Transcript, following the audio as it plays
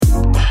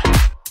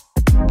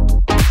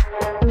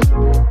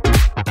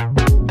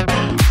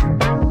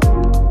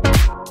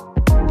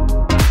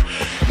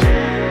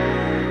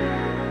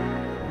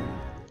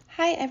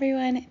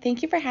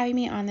thank you for having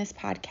me on this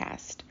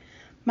podcast.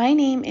 My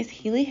name is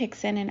Haley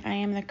Hixson, and I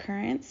am the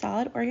current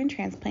solid organ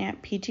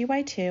transplant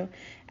PGY2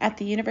 at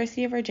the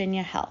University of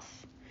Virginia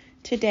Health.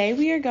 Today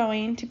we are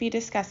going to be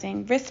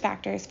discussing risk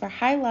factors for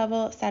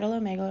high-level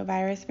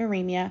cytomegalovirus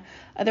viremia,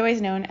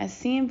 otherwise known as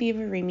CMV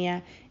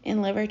viremia,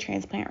 in liver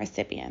transplant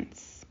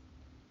recipients.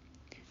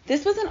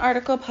 This was an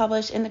article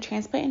published in the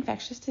Transplant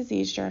Infectious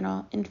Disease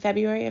Journal in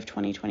February of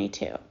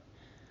 2022.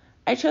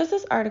 I chose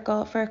this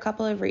article for a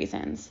couple of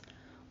reasons.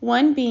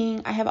 One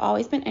being I have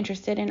always been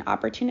interested in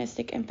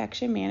opportunistic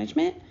infection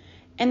management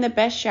and the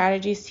best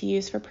strategies to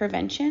use for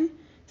prevention,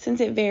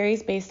 since it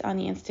varies based on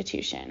the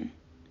institution.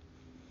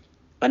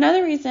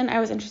 Another reason I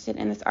was interested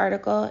in this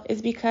article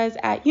is because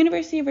at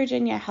University of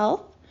Virginia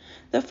Health,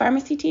 the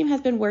pharmacy team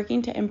has been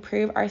working to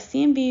improve our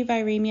CMV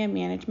viremia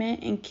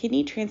management in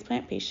kidney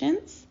transplant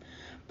patients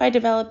by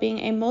developing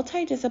a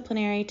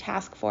multidisciplinary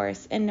task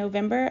force in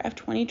November of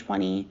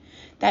 2020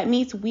 that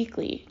meets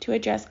weekly to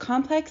address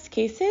complex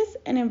cases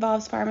and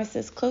involves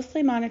pharmacists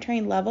closely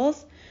monitoring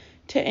levels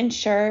to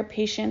ensure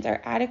patients are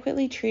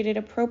adequately treated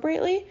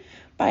appropriately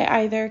by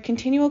either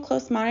continual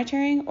close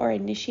monitoring or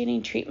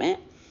initiating treatment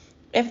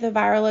if the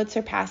viral load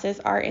surpasses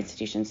our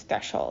institution's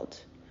threshold.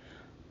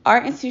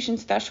 Our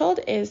institution's threshold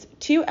is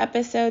 2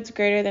 episodes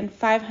greater than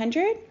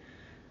 500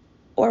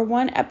 or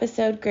 1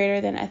 episode greater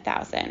than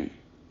 1,000.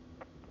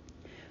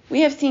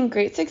 We have seen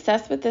great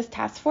success with this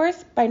task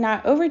force by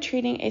not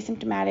overtreating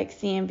asymptomatic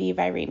CMV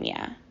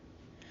viremia.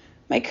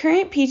 My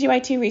current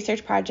PGY2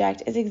 research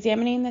project is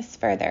examining this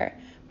further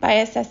by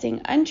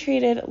assessing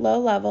untreated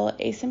low-level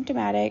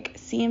asymptomatic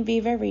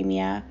CMV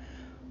viremia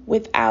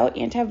without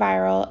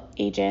antiviral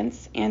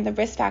agents and the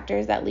risk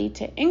factors that lead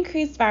to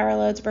increased viral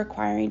loads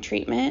requiring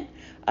treatment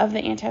of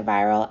the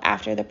antiviral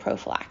after the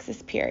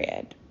prophylaxis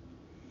period.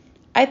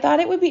 I thought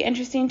it would be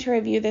interesting to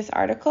review this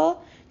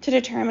article to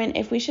determine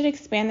if we should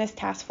expand this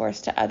task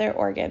force to other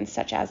organs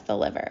such as the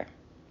liver.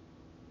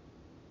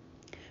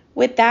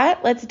 With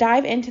that, let's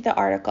dive into the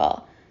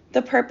article.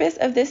 The purpose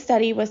of this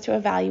study was to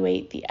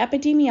evaluate the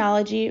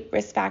epidemiology,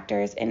 risk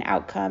factors, and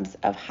outcomes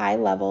of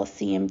high-level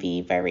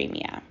CMV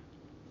viremia.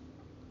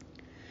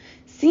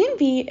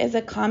 CMV is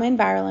a common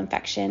viral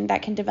infection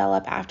that can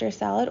develop after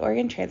solid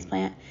organ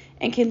transplant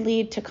and can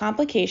lead to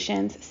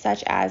complications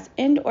such as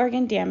end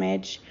organ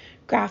damage,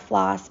 graft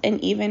loss, and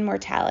even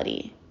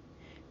mortality.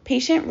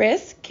 Patient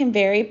risk can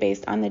vary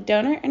based on the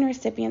donor and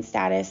recipient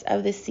status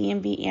of the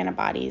CMV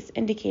antibodies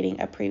indicating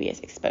a previous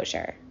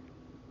exposure.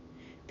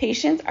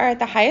 Patients are at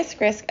the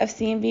highest risk of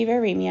CMV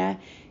viremia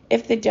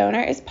if the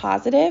donor is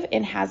positive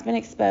and has been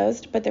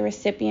exposed, but the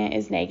recipient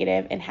is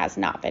negative and has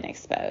not been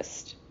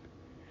exposed.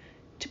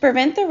 To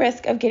prevent the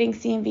risk of getting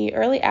CMV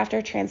early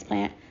after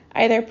transplant,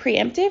 either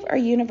preemptive or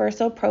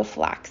universal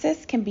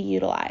prophylaxis can be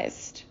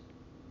utilized.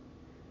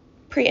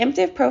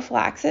 Preemptive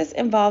prophylaxis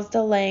involves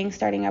delaying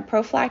starting a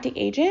prophylactic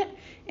agent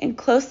and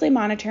closely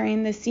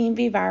monitoring the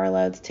CMV viral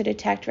loads to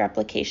detect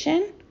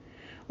replication,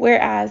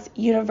 whereas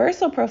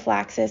universal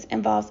prophylaxis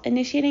involves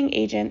initiating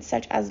agents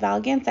such as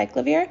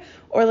valganciclovir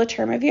or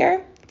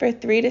letermovir for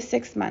 3 to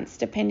 6 months,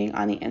 depending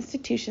on the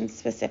institution's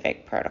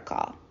specific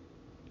protocol.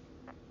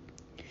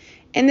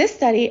 In this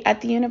study at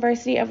the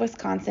University of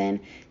Wisconsin,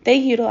 they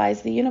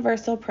utilized the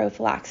universal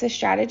prophylaxis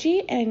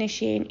strategy and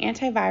initiated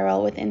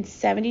antiviral within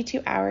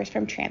 72 hours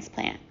from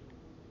transplant.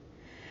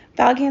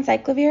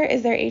 Valganciclovir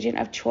is their agent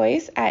of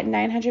choice at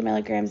 900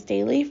 milligrams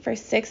daily for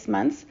 6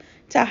 months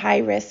to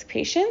high-risk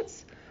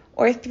patients,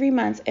 or 3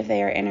 months if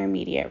they are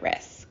intermediate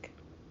risk.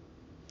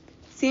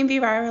 CMV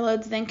viral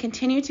loads then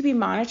continue to be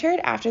monitored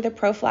after the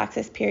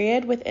prophylaxis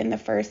period within the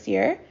first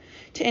year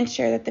to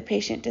ensure that the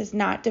patient does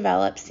not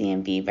develop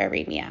CMV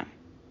viremia.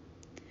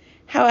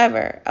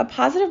 However, a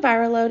positive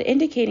viral load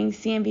indicating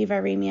CMV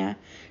viremia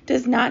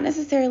does not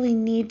necessarily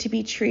need to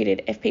be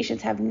treated if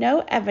patients have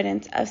no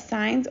evidence of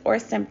signs or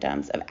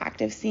symptoms of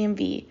active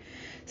CMV,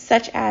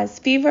 such as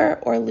fever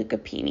or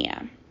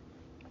leukopenia.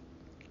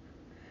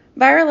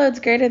 Viral loads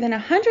greater than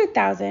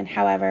 100,000,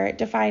 however,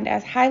 defined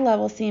as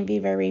high-level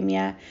CMV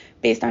viremia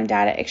based on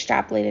data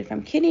extrapolated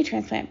from kidney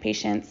transplant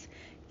patients,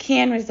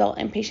 can result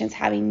in patients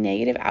having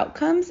negative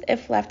outcomes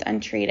if left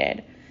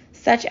untreated,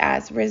 such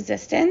as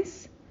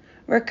resistance,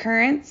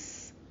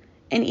 recurrence,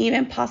 and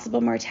even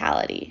possible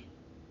mortality.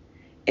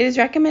 It is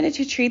recommended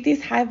to treat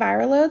these high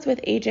viral loads with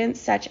agents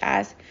such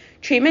as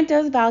treatment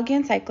dose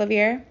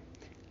valganciclovir,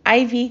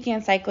 IV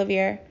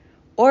ganciclovir,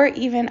 or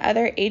even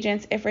other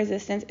agents if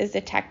resistance is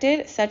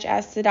detected, such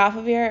as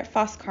cidofovir,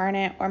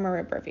 foscarnet, or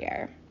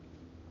maribavir.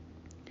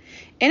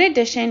 In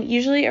addition,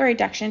 usually a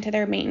reduction to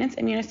their maintenance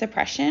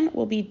immunosuppression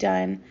will be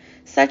done,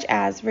 such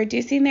as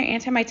reducing their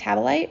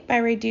antimetabolite by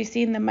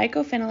reducing the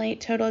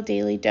mycophenolate total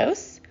daily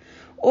dose,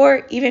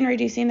 or even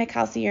reducing the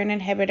calcineurin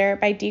inhibitor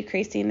by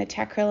decreasing the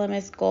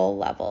tacrolimus goal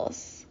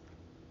levels.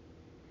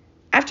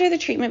 After the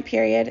treatment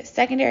period,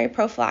 secondary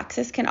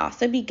prophylaxis can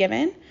also be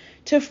given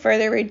to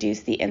further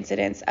reduce the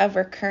incidence of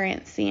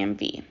recurrent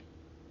CMV.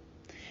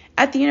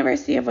 At the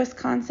University of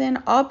Wisconsin,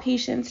 all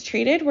patients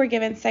treated were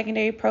given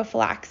secondary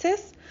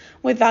prophylaxis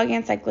with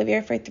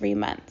valganciclovir for 3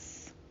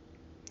 months.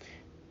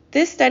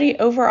 This study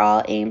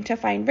overall aimed to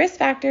find risk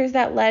factors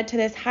that led to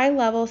this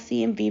high-level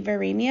CMV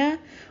viremia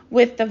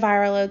with the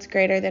viral loads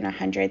greater than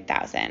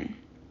 100,000.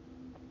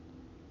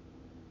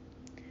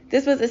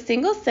 This was a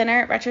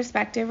single-center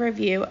retrospective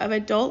review of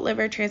adult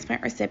liver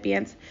transplant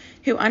recipients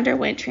who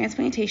underwent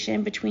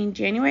transplantation between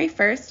January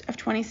 1st of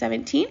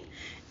 2017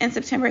 and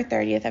September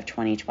 30th of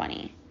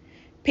 2020.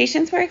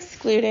 Patients were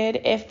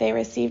excluded if they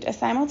received a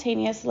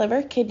simultaneous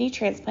liver-kidney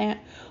transplant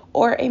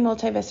or a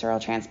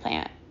multivisceral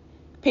transplant.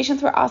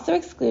 Patients were also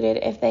excluded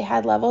if they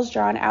had levels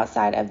drawn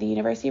outside of the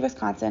University of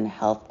Wisconsin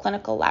Health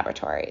Clinical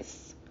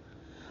Laboratories.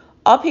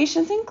 All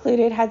patients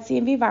included had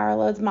CMV viral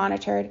loads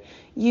monitored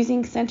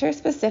using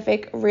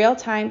center-specific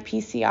real-time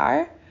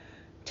PCR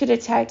to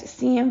detect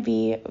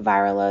CMV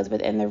viral loads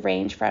within the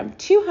range from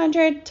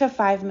 200 to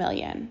 5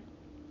 million.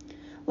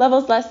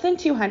 Levels less than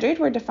 200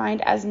 were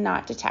defined as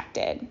not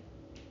detected.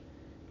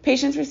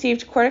 Patients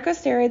received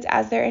corticosteroids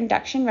as their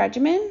induction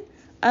regimen.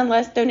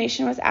 Unless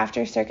donation was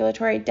after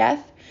circulatory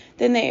death,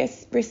 then they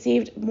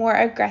received more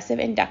aggressive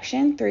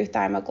induction through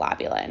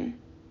thymoglobulin.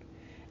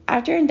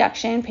 After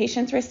induction,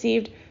 patients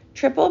received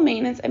triple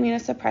maintenance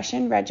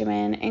immunosuppression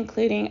regimen,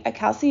 including a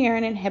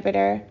calcineurin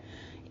inhibitor,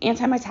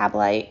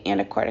 antimetabolite, and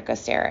a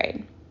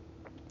corticosteroid.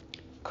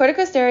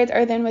 Corticosteroids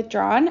are then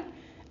withdrawn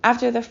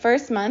after the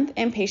first month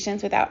in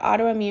patients without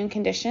autoimmune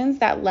conditions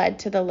that led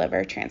to the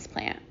liver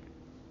transplant.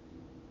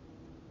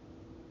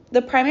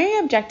 The primary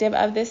objective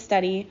of this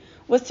study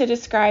was to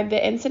describe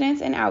the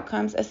incidence and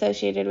outcomes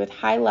associated with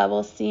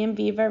high-level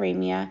CMV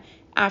viremia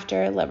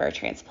after liver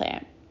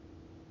transplant.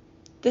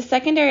 The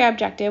secondary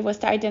objective was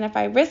to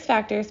identify risk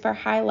factors for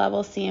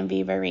high-level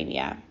CMV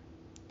viremia.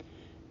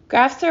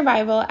 Graft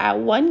survival at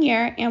 1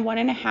 year and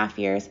 1.5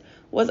 years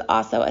was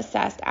also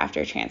assessed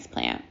after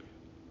transplant.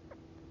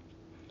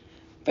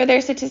 For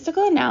their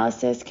statistical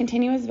analysis,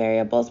 continuous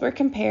variables were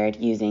compared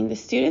using the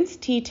student's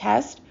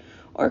t-test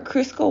or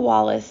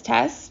Kruskal-Wallis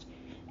test,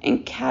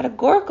 and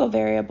categorical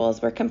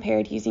variables were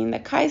compared using the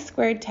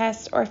chi-squared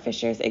test or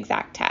Fisher's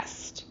exact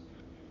test.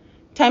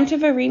 Time to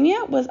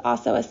viremia was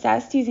also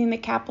assessed using the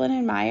Kaplan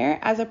and Meyer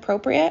as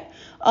appropriate,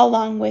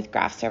 along with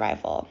graft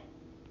survival.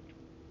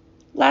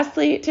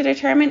 Lastly, to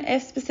determine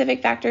if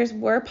specific factors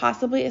were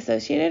possibly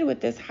associated with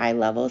this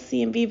high-level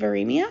CMV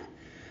viremia,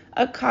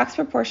 a Cox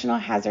proportional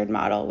hazard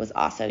model was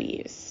also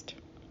used.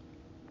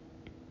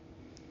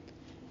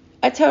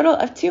 A total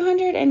of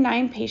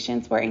 209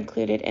 patients were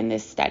included in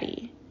this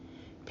study.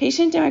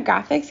 Patient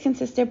demographics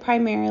consisted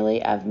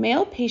primarily of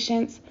male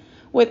patients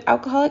with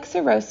alcoholic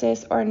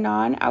cirrhosis or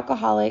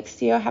non-alcoholic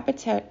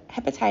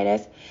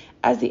steatohepatitis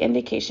as the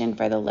indication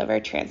for the liver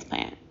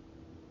transplant.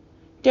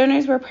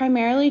 Donors were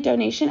primarily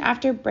donation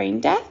after brain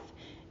death,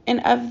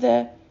 and of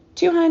the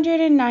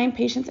 209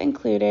 patients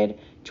included,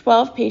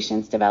 12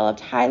 patients developed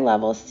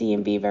high-level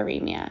CMV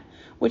viremia,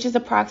 which is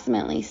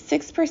approximately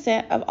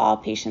 6% of all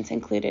patients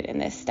included in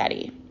this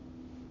study.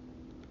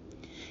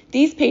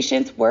 These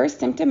patients were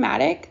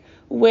symptomatic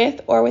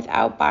with or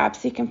without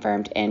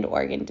biopsy-confirmed end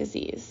organ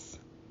disease.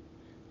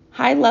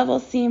 High-level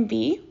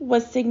CMV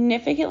was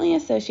significantly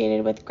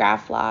associated with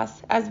graft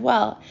loss as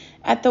well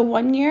at the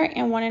 1 year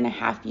and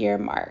 1.5 year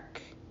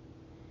mark.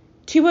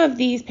 2 of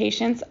these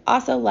patients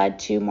also led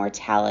to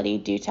mortality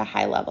due to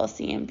high-level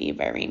CMV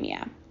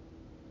viremia.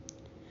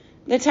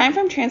 The time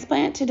from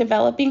transplant to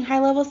developing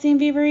high-level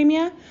CMV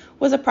viremia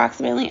was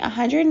approximately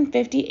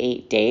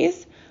 158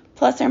 days,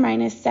 plus or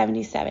minus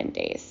 77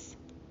 days.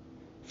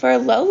 For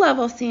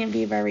low-level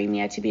CMV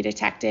viremia to be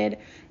detected,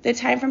 the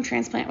time from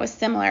transplant was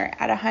similar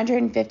at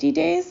 150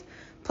 days,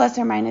 plus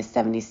or minus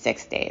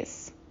 76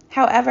 days.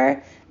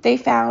 However, they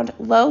found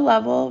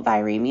low-level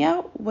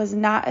viremia was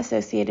not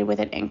associated with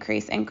an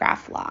increase in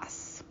graft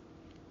loss.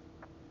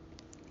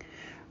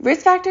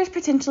 Risk factors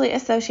potentially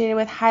associated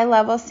with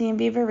high-level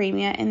CMV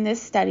viremia in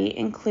this study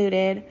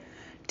included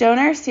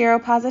donor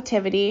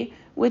seropositivity,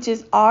 which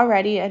is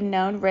already a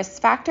known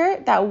risk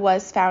factor that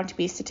was found to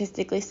be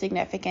statistically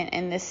significant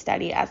in this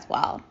study as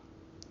well.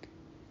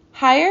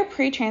 Higher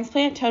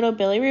pre-transplant total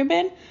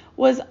bilirubin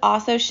was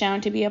also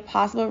shown to be a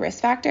possible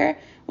risk factor,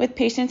 with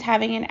patients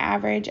having an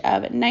average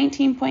of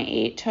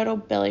 19.8 total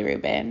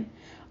bilirubin,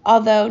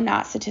 although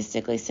not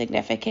statistically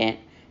significant,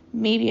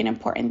 may be an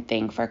important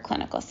thing for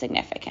clinical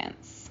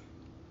significance.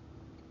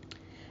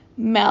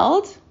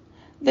 MELD,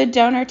 the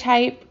donor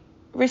type,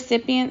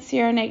 recipient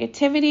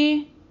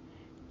seronegativity,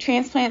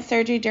 transplant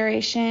surgery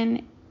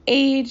duration,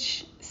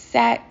 age,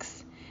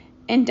 sex,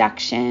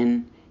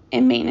 induction,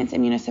 and maintenance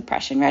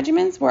immunosuppression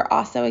regimens were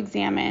also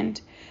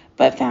examined,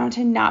 but found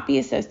to not be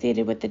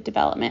associated with the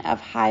development of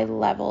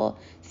high-level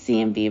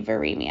CMV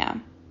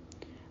viremia.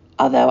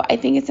 Although I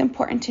think it's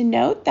important to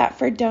note that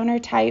for donor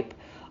type,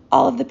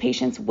 all of the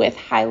patients with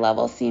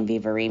high-level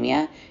CMV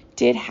viremia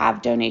did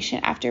have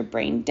donation after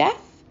brain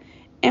death.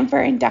 And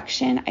for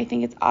induction, I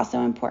think it's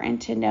also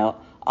important to note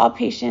all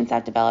patients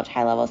that developed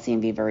high-level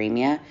CMV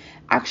viremia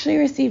actually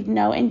received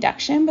no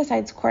induction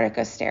besides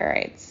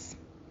corticosteroids.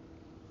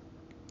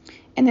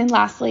 And then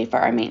lastly, for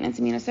our maintenance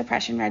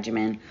immunosuppression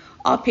regimen,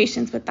 all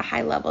patients with the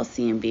high-level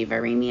CMV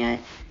viremia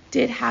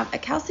did have a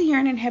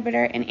calcium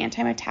inhibitor and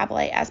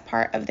antimetabolite as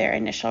part of their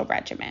initial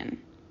regimen.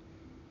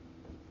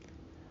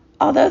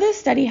 Although this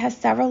study has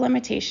several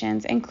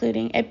limitations,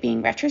 including it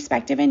being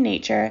retrospective in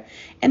nature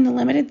and the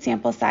limited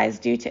sample size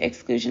due to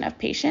exclusion of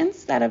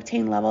patients that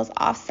obtain levels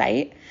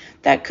off-site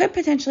that could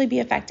potentially be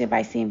affected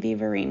by CMV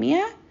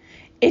viremia,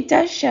 it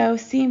does show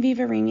CMV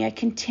viremia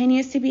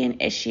continues to be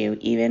an issue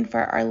even for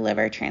our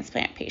liver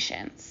transplant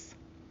patients.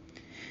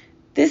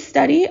 This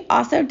study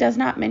also does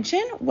not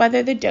mention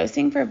whether the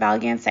dosing for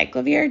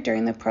valganciclovir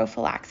during the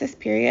prophylaxis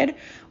period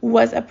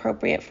was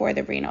appropriate for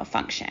the renal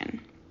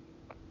function.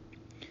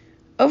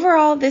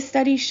 Overall, this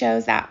study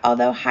shows that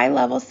although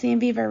high-level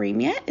CMV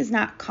viremia is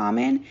not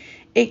common,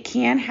 it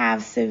can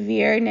have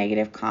severe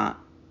negative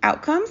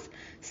outcomes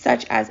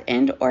such as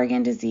end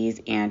organ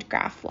disease and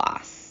graft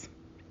loss.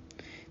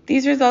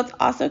 These results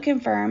also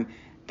confirm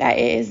that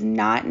it is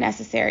not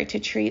necessary to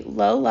treat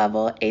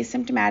low-level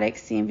asymptomatic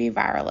CMV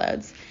viral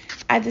loads,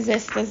 as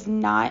this does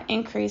not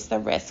increase the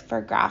risk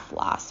for graft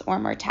loss or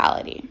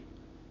mortality.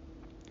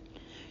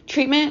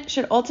 Treatment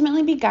should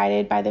ultimately be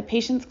guided by the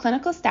patient's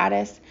clinical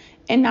status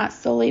and not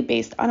solely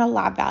based on a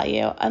lab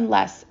value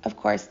unless, of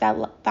course, that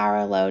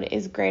viral load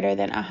is greater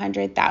than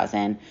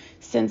 100,000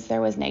 since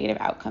there was negative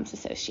outcomes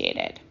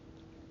associated.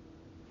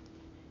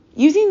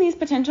 Using these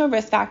potential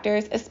risk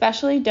factors,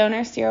 especially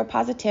donor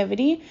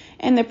seropositivity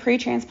and the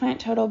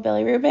pre-transplant total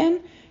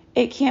bilirubin,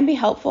 it can be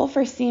helpful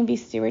for CMV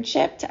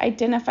stewardship to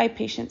identify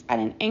patients at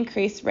an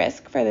increased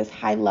risk for this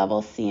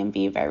high-level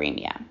CMV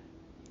viremia.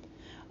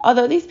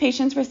 Although these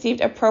patients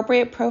received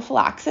appropriate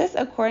prophylaxis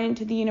according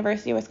to the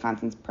University of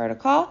Wisconsin's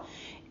protocol,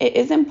 it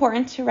is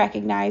important to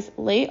recognize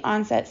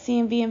late-onset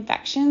CMV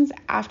infections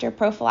after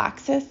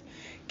prophylaxis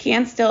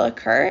can still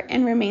occur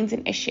and remains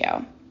an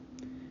issue.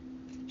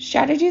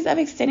 Strategies of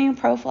extending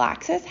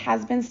prophylaxis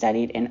has been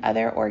studied in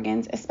other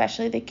organs,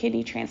 especially the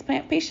kidney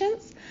transplant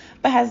patients,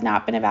 but has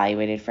not been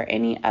evaluated for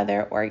any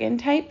other organ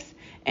types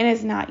and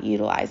is not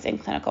utilized in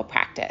clinical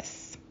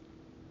practice.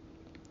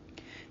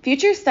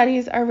 Future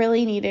studies are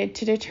really needed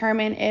to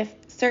determine if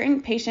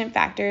certain patient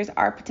factors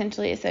are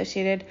potentially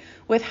associated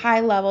with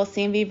high-level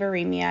CMV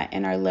viremia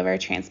in our liver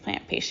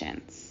transplant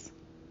patients.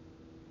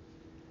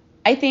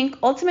 I think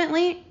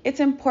ultimately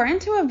it's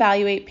important to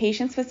evaluate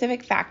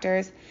patient-specific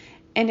factors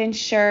and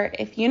ensure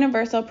if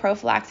universal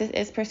prophylaxis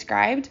is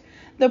prescribed,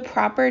 the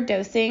proper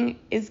dosing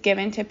is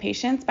given to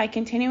patients by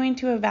continuing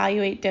to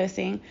evaluate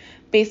dosing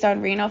based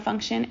on renal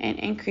function and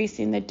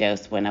increasing the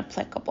dose when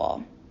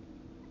applicable.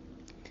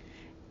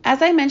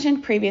 As I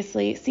mentioned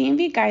previously,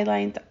 CMV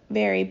guidelines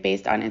vary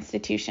based on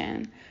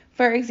institution.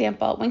 For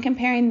example, when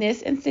comparing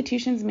this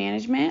institution's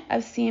management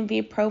of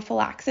CMV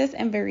prophylaxis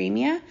and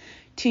viremia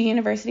to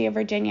University of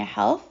Virginia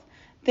Health,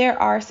 there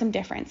are some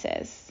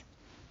differences.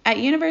 At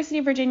University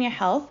of Virginia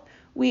Health,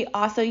 we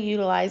also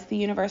utilize the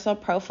universal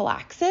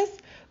prophylaxis,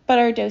 but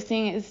our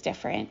dosing is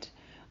different.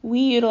 We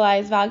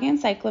utilize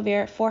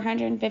valganciclovir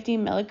 450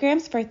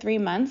 milligrams for 3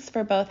 months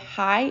for both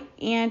high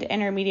and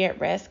intermediate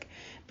risk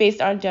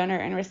based on donor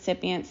and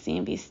recipient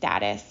CMV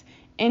status,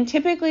 and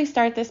typically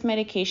start this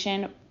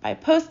medication by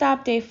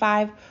post-op day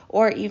 5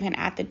 or even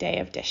at the day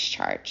of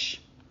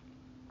discharge.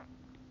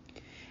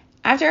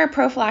 After our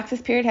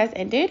prophylaxis period has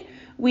ended,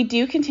 we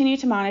do continue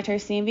to monitor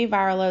CMV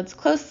viral loads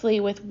closely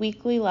with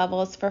weekly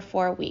levels for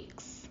 4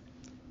 weeks.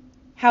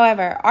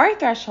 However, our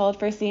threshold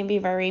for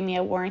CMV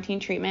viremia warranting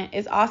treatment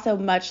is also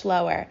much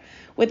lower,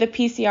 with a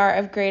PCR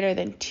of greater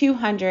than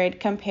 200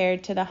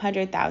 compared to the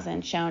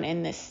 100,000 shown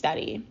in this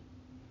study.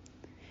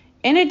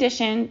 In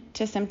addition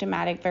to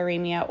symptomatic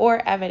viremia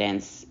or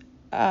evidence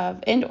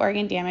of end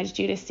organ damage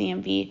due to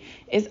CMV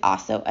is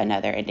also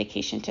another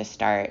indication to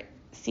start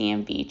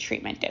CMV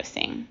treatment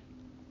dosing.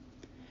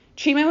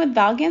 Treatment with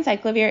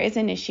valganciclovir is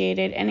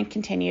initiated and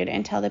continued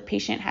until the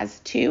patient has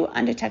 2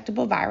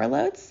 undetectable viral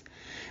loads.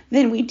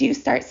 Then we do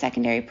start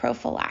secondary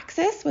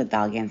prophylaxis with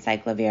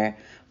valganciclovir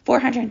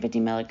 450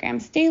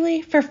 milligrams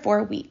daily for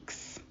 4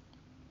 weeks.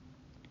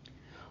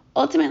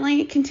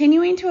 Ultimately,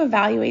 continuing to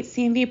evaluate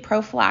CMV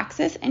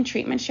prophylaxis and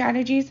treatment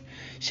strategies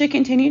should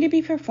continue to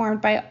be performed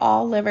by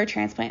all liver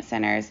transplant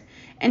centers,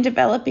 and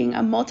developing a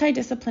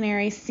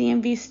multidisciplinary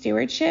CMV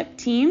stewardship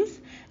teams,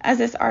 as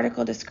this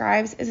article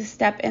describes, is a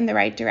step in the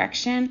right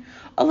direction,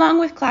 along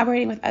with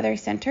collaborating with other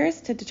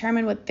centers to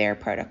determine what their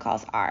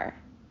protocols are.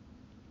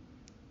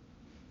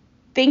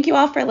 Thank you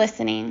all for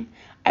listening.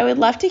 I would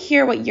love to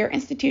hear what your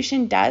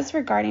institution does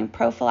regarding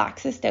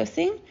prophylaxis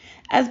dosing,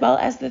 as well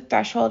as the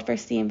threshold for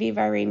CMV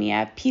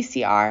viremia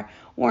PCR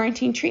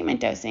warranting treatment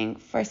dosing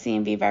for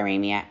CMV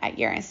viremia at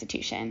your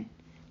institution.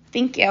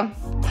 Thank you.